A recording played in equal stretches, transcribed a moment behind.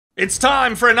It's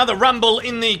time for another rumble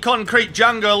in the concrete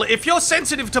jungle. If you're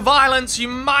sensitive to violence, you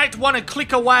might want to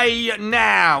click away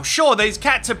now. Sure, these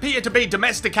cats appear to be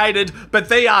domesticated, but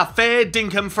they are fair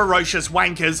dinkum ferocious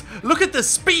wankers. Look at the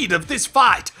speed of this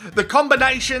fight. The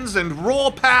combinations and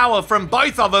raw power from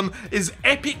both of them is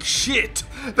epic shit.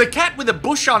 The cat with a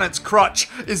bush on its crotch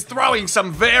is throwing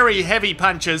some very heavy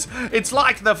punches. It's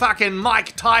like the fucking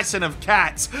Mike Tyson of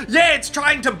cats. Yeah, it's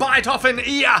trying to bite off an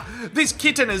ear. This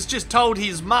kitten has just told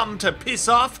his mum to piss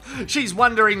off. She's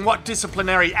wondering what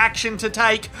disciplinary action to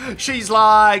take. She's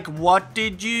like, "What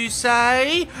did you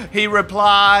say?" He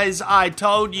replies, "I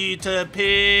told you to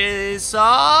piss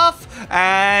off."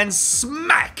 And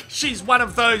smack! She's one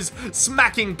of those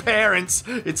smacking parents.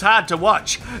 It's hard to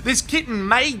watch. This kitten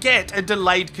may get a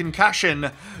delayed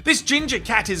concussion. This ginger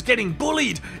cat is getting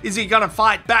bullied. Is he gonna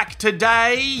fight back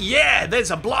today? Yeah,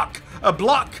 there's a block, a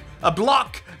block, a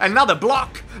block, another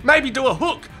block. Maybe do a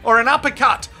hook or an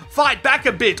uppercut. Fight back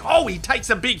a bit. Oh, he takes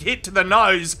a big hit to the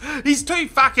nose. He's too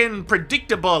fucking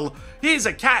predictable. Here's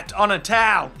a cat on a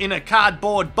towel in a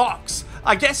cardboard box.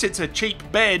 I guess it's a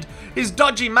cheap bed. His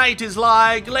dodgy mate is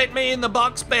like, "Let me in the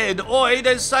box bed. Oi,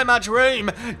 there's so much room.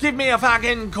 Give me a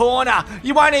fucking corner.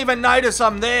 You won't even notice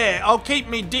I'm there. I'll keep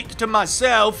me dick to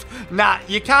myself." Nah,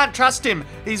 you can't trust him.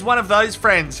 He's one of those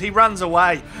friends. He runs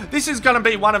away. This is gonna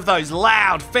be one of those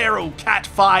loud, feral cat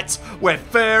fights where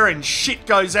fur and shit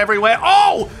goes everywhere.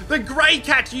 Oh! The grey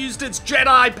cat used its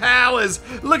Jedi powers.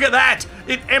 Look at that.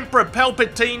 It Emperor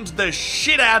Palpatined the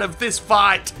shit out of this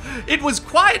fight. It was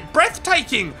quite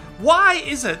breathtaking. Why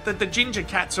is it that the ginger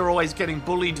cats are always getting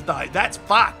bullied though? That's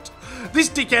fucked. This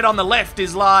dickhead on the left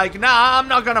is like, "Nah, I'm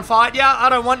not gonna fight ya. I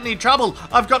don't want any trouble.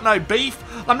 I've got no beef.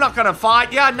 I'm not gonna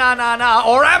fight ya. Nah.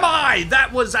 Or am I?"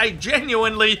 That was a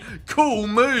genuinely cool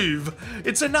move.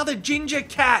 It's another ginger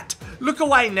cat. Look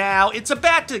away now. It's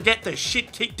about to get the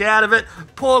shit kicked out of it.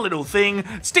 Poor little thing.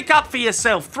 Stick up for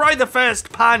yourself. Throw the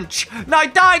first punch. No,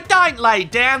 don't lay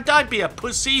down. Don't be a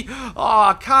pussy.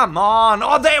 Oh, come on.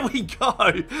 Oh, there we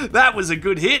go. That was a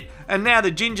good hit. And now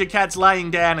the ginger cat's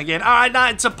laying down again. Alright, no,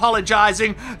 it's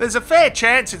apologising. There's a fair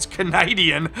chance it's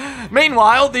Canadian.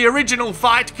 Meanwhile, the original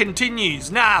fight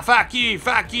continues. Nah, fuck you,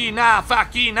 nah,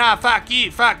 fuck you, nah, fuck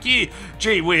you.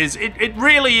 Gee whiz, it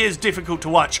really is difficult to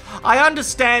watch. I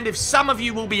understand if some of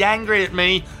you will be angry at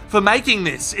me for making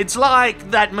this. It's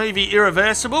like that movie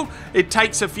Irreversible. It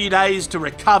takes a few days to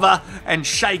recover and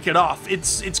shake it off.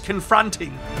 It's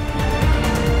confronting.